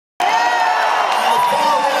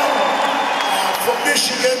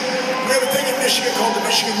Michigan. We have a thing in Michigan called the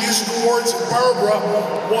Michigan Music Awards, and Barbara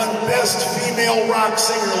won Best Female Rock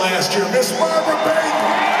Singer last year. Miss Barbara Payton.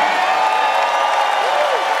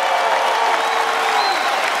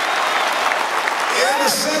 In the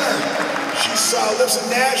center, she lives in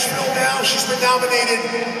Nashville now. She's been nominated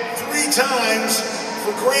 3 times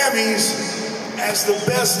for Grammys as the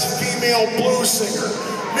Best Female Blues Singer.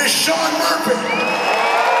 Miss Shawn Murphy.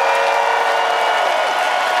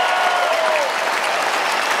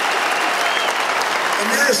 And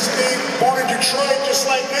nearest to me, born in Detroit, just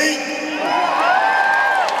like me.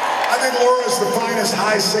 I think Laura's the finest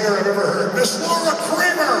high singer I've ever heard. Miss Laura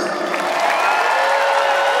Kramer.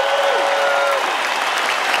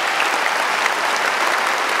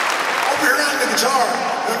 Over here on the guitar,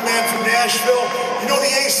 young man from Nashville. You know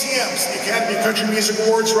the ACMs, the Academy of Country Music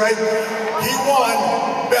Awards, right? He won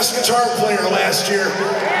Best Guitar Player last year.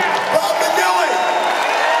 Bob McNally.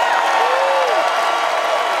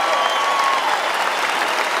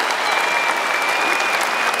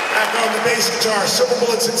 Back on the bass guitar, Silver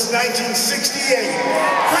Bullet since 1968.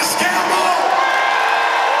 Chris Campbell.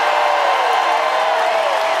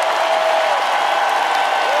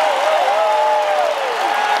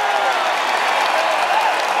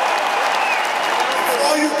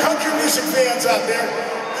 Music fans out there,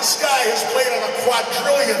 this guy has played on a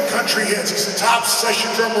quadrillion country hits. He's the top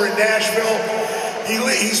session drummer in Nashville.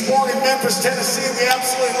 He's born in Memphis, Tennessee, and we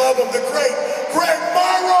absolutely love him, the great Greg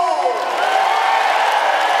Morrow.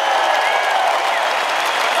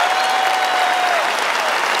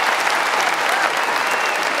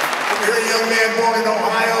 Over here, a young man born in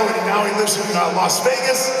Ohio, and now he lives in Las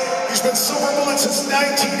Vegas. He's been Silver Bullet since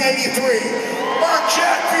 1983. Mark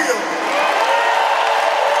Chatfield.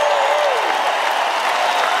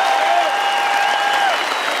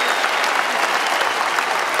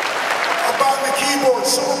 Keyboard,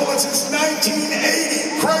 Silver Bullet since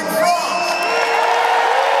 1980, Craig Frost.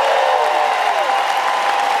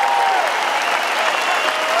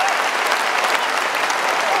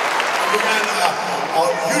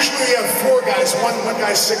 Usually we have 4 guys, one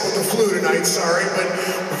guy's sick with the flu tonight, sorry, but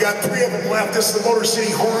we got 3 of them left. This is the Motor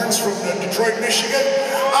City Horns from Detroit, Michigan.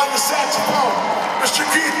 On the saxophone, Mr.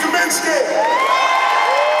 Keith Kaminsky.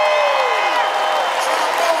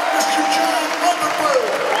 Trombone, Mr. John Rutherford.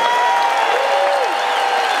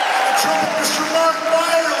 Trumpet, Mr. Mark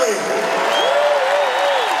Byerly.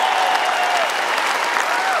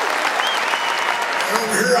 And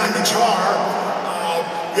over here on guitar,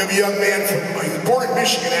 we have a young man he's born in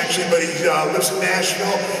Michigan actually, but he lives in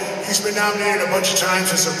Nashville. He's been nominated a bunch of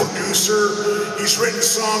times as a producer. He's written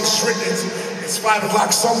songs, It's 5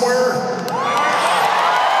 O'Clock Somewhere.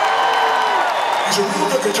 He's a real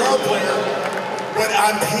good guitar player, but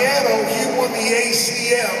on piano, he won the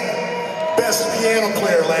ACM Best Piano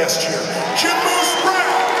Player last year. Jim Moose Brown.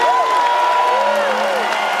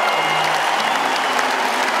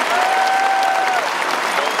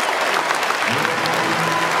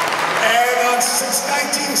 And since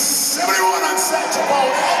 1971 on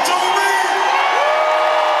saxophone, Alto Reed.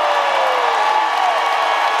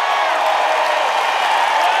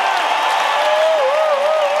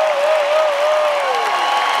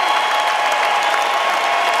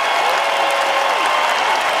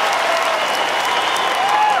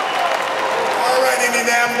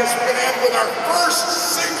 We're going to end with our first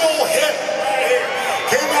single hit right here.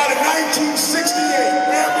 Came out in 1968,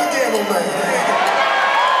 Ramblin Gamblin.